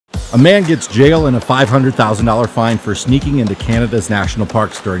A man gets jail and a $500,000 fine for sneaking into Canada's national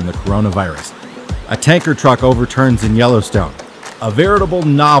parks during the coronavirus. A tanker truck overturns in Yellowstone. A veritable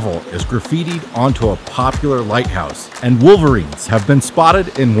novel is graffitied onto a popular lighthouse. And Wolverines have been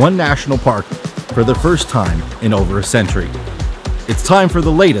spotted in one national park for the first time in over a century. It's time for the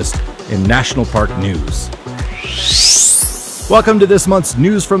latest in National Park News. Welcome to this month's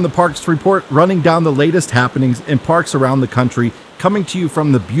News from the Parks Report, running down the latest happenings in parks around the country, coming to you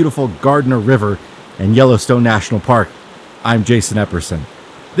from the beautiful Gardner River and Yellowstone National Park. I'm Jason Epperson.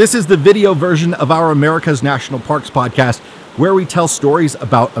 This is the video version of our America's National Parks podcast, where we tell stories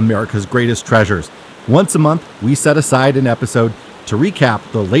about America's greatest treasures. Once a month, we set aside an episode to recap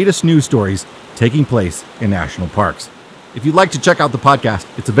the latest news stories taking place in national parks. If you'd like to check out the podcast,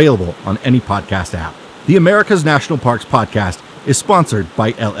 it's available on any podcast app. The America's National Parks podcast is sponsored by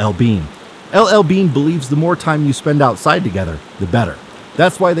LL Bean. LL Bean believes the more time you spend outside together, the better.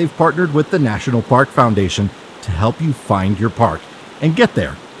 That's why they've partnered with the National Park Foundation to help you find your park and get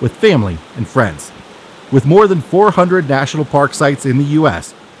there with family and friends. With more than 400 national park sites in the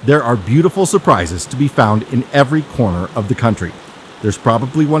U.S., there are beautiful surprises to be found in every corner of the country. There's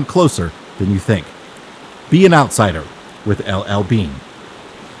probably one closer than you think. Be an outsider with LL Bean.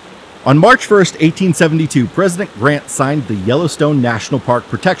 On March 1st, 1872, President Grant signed the Yellowstone National Park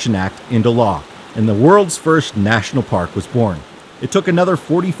Protection Act into law, and the world's first national park was born. It took another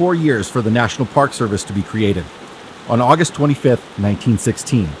 44 years for the National Park Service to be created. On August 25th,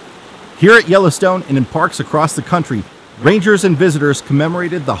 1916. Here at Yellowstone and in parks across the country, rangers and visitors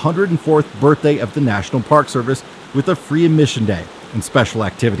commemorated the 104th birthday of the National Park Service with a free admission day and special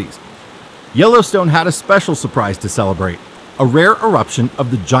activities. Yellowstone had a special surprise to celebrate. A rare eruption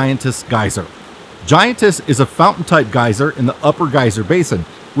of the Giantess Geyser. Giantess is a fountain-type geyser in the Upper Geyser Basin,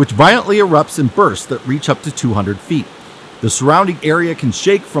 which violently erupts in bursts that reach up to 200 feet. The surrounding area can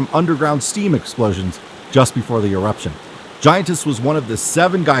shake from underground steam explosions just before the eruption. Giantess was one of the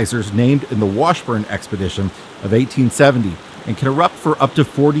 7 geysers named in the Washburn expedition of 1870 and can erupt for up to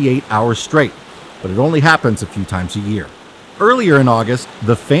 48 hours straight, but it only happens a few times a year. Earlier in August,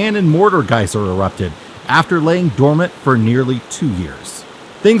 the Fan and Mortar Geyser erupted, after laying dormant for nearly 2 years.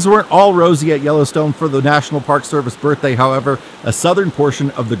 Things weren't all rosy at Yellowstone for the National Park Service birthday, however. A southern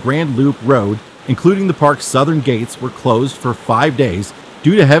portion of the Grand Loop Road, including the park's southern gates, were closed for 5 days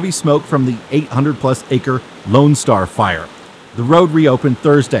due to heavy smoke from the 800-plus acre Lone Star fire. The road reopened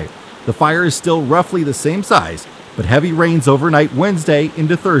Thursday. The fire is still roughly the same size, but heavy rains overnight Wednesday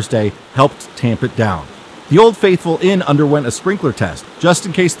into Thursday helped tamp it down. The Old Faithful Inn underwent a sprinkler test, just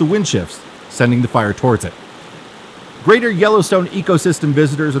in case the wind shifts, sending the fire towards it. Greater Yellowstone ecosystem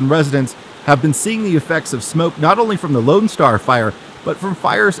visitors and residents have been seeing the effects of smoke not only from the Lone Star fire, but from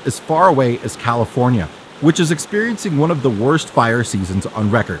fires as far away as California, which is experiencing one of the worst fire seasons on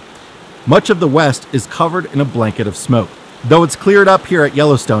record. Much of the West is covered in a blanket of smoke, though it's cleared up here at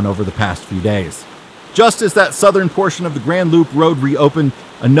Yellowstone over the past few days. Just as that southern portion of the Grand Loop Road reopened,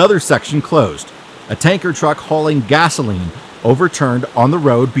 another section closed. A tanker truck hauling gasoline overturned on the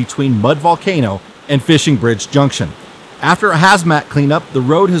road between Mud Volcano and Fishing Bridge Junction. After a hazmat cleanup, the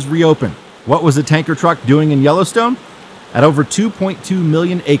road has reopened. What was the tanker truck doing in Yellowstone? At over 2.2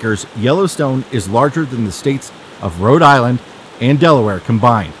 million acres, Yellowstone is larger than the states of Rhode Island and Delaware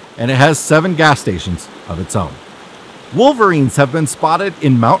combined, and it has 7 gas stations of its own. Wolverines have been spotted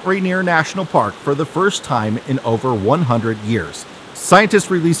in Mount Rainier National Park for the first time in over 100 years. Scientists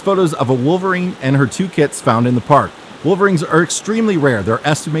released photos of a wolverine and her 2 kits found in the park. Wolverines are extremely rare. They're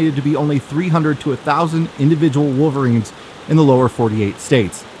estimated to be only 300 to 1,000 individual wolverines in the lower 48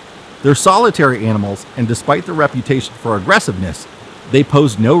 states. They're solitary animals, and despite their reputation for aggressiveness, they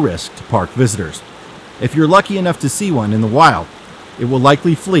pose no risk to park visitors. If you're lucky enough to see one in the wild, it will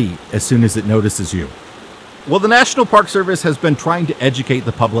likely flee as soon as it notices you. Well, the National Park Service has been trying to educate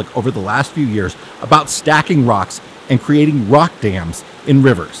the public over the last few years about stacking rocks and creating rock dams in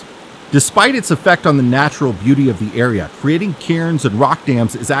rivers. Despite its effect on the natural beauty of the area, creating cairns and rock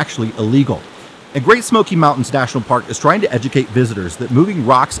dams is actually illegal. And Great Smoky Mountains National Park is trying to educate visitors that moving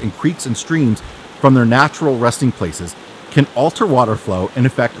rocks and creeks and streams from their natural resting places can alter water flow and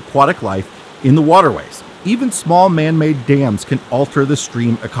affect aquatic life in the waterways. Even small man-made dams can alter the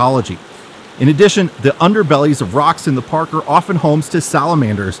stream ecology. In addition, the underbellies of rocks in the park are often homes to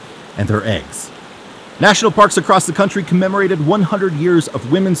salamanders and their eggs. National parks across the country commemorated 100 years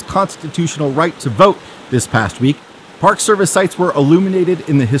of women's constitutional right to vote this past week. Park Service sites were illuminated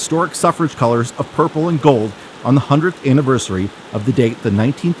in the historic suffrage colors of purple and gold on the 100th anniversary of the date the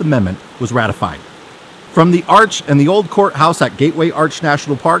 19th Amendment was ratified. From the Arch and the old courthouse at Gateway Arch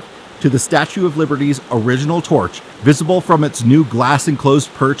National Park to the Statue of Liberty's original torch, visible from its new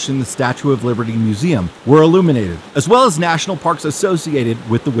glass-enclosed perch in the Statue of Liberty Museum, were illuminated, as well as national parks associated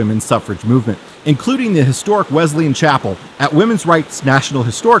with the women's suffrage movement, including the historic Wesleyan Chapel at Women's Rights National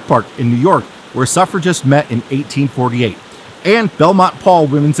Historic Park in New York, where suffragists met in 1848, and Belmont Paul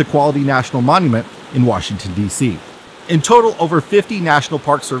Women's Equality National Monument in Washington, D.C. In total, over 50 National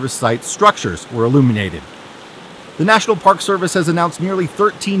Park Service site structures were illuminated. The National Park Service has announced nearly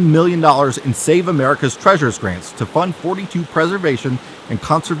 $13 million in Save America's Treasures grants to fund 42 preservation and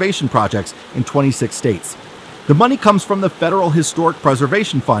conservation projects in 26 states. The money comes from the Federal Historic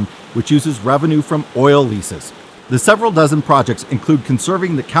Preservation Fund, which uses revenue from oil leases. The several dozen projects include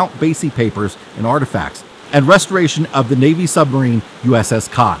conserving the Count Basie papers and artifacts, and restoration of the Navy submarine USS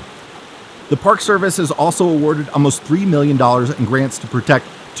Cod. The Park Service has also awarded almost $3 million in grants to protect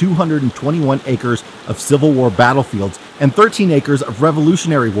 221 acres of Civil War battlefields and 13 acres of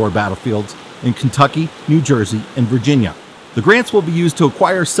Revolutionary War battlefields in Kentucky, New Jersey, and Virginia. The grants will be used to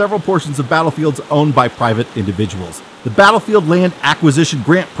acquire several portions of battlefields owned by private individuals. The Battlefield Land Acquisition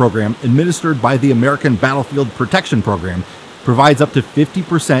Grant Program, administered by the American Battlefield Protection Program, provides up to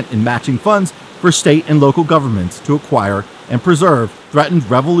 50% in matching funds for state and local governments to acquire and preserve threatened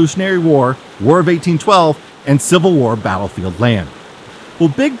Revolutionary War, War of 1812, and Civil War battlefield land. Well,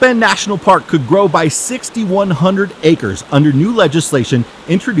 Big Bend National Park could grow by 6,100 acres under new legislation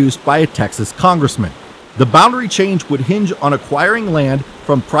introduced by a Texas congressman. The boundary change would hinge on acquiring land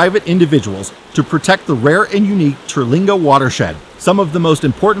from private individuals to protect the rare and unique Terlinga watershed, some of the most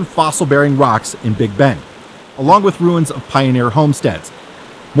important fossil-bearing rocks in Big Bend, along with ruins of pioneer homesteads.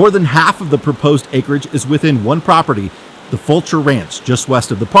 More than half of the proposed acreage is within one property, the Fulcher Ranch, just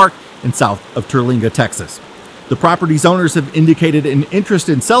west of the park and south of Terlinga, Texas. The property's owners have indicated an interest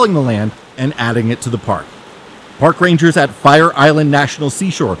in selling the land and adding it to the park. Park rangers at Fire Island National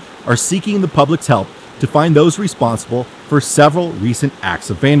Seashore are seeking the public's help to find those responsible for several recent acts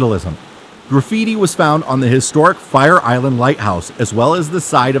of vandalism. Graffiti was found on the historic Fire Island lighthouse, as well as the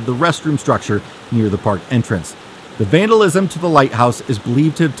side of the restroom structure near the park entrance. The vandalism to the lighthouse is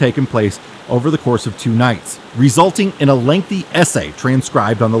believed to have taken place over the course of 2 nights, resulting in a lengthy essay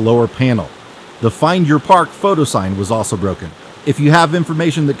transcribed on the lower panel. The Find Your Park photo sign was also broken. If you have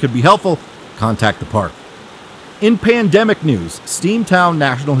information that could be helpful, contact the park. In pandemic news, Steamtown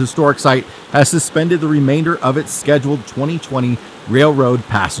National Historic Site has suspended the remainder of its scheduled 2020 railroad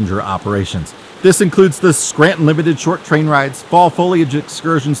passenger operations. This includes the Scranton Limited short train rides, fall foliage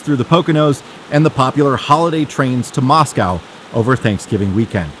excursions through the Poconos, and the popular holiday trains to Moscow over Thanksgiving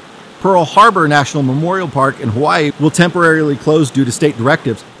weekend. Pearl Harbor National Memorial Park in Hawaii will temporarily close due to state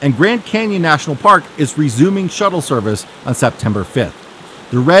directives, and Grand Canyon National Park is resuming shuttle service on September 5th.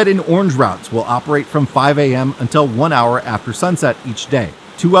 The red and orange routes will operate from 5 a.m. until 1 hour after sunset each day.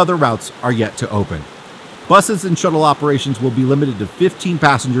 2 other routes are yet to open. Buses and shuttle operations will be limited to 15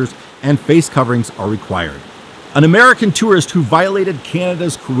 passengers, and face coverings are required. An American tourist who violated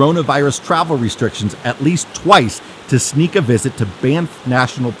Canada's coronavirus travel restrictions at least twice to sneak a visit to Banff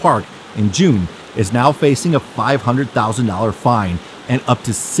National Park in June is now facing a $500,000 fine and up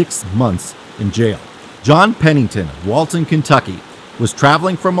to 6 months in jail. John Pennington of Walton, Kentucky, was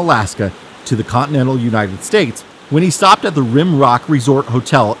traveling from Alaska to the continental United States when he stopped at the Rim Rock Resort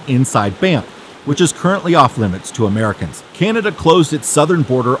Hotel inside Banff, which is currently off limits to Americans. Canada closed its southern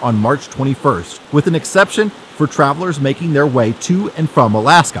border on March 21st, with an exception for travelers making their way to and from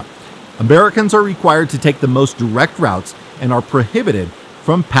Alaska. Americans are required to take the most direct routes and are prohibited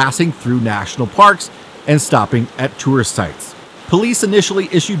from passing through national parks and stopping at tourist sites. Police initially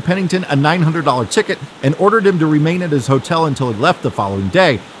issued Pennington a $900 ticket and ordered him to remain at his hotel until he left the following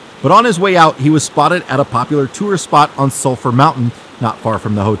day, but on his way out, he was spotted at a popular tourist spot on Sulphur Mountain, not far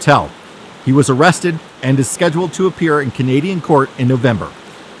from the hotel. He was arrested and is scheduled to appear in Canadian court in November.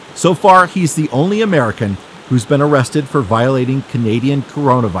 So far, he's the only American who's been arrested for violating Canadian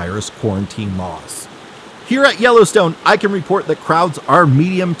coronavirus quarantine laws. Here at Yellowstone, I can report that crowds are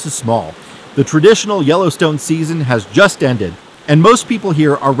medium to small. The traditional Yellowstone season has just ended, and most people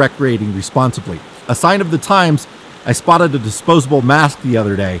here are recreating responsibly. A sign of the times, I spotted a disposable mask the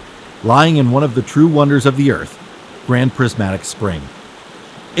other day, lying in one of the true wonders of the earth, Grand Prismatic Spring.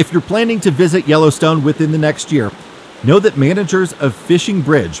 If you're planning to visit Yellowstone within the next year, know that managers of Fishing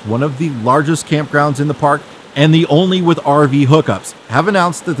Bridge, one of the largest campgrounds in the park and the only with RV hookups, have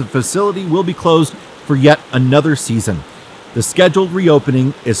announced that the facility will be closed for yet another season. The scheduled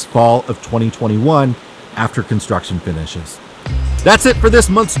reopening is fall of 2021 after construction finishes. That's it for this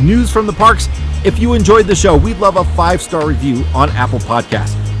month's news from the parks. If you enjoyed the show, we'd love a 5-star review on Apple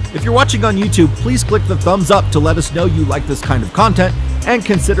Podcasts. If you're watching on YouTube, please click the thumbs up to let us know you like this kind of content, and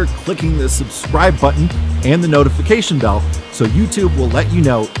consider clicking the subscribe button and the notification bell so YouTube will let you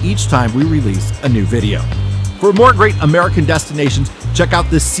know each time we release a new video. For more great American destinations, check out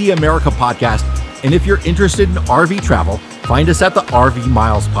the See America podcast. And if you're interested in RV travel, find us at the RV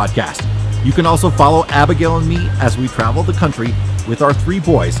Miles podcast. You can also follow Abigail and me as we travel the country with our 3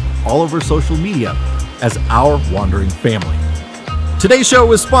 boys all over social media as our wandering family. Today's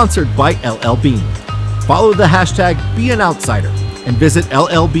show is sponsored by LL Bean. Follow the hashtag #BeAnOutsider and visit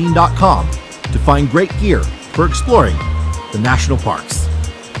llbean.com to find great gear for exploring the national parks.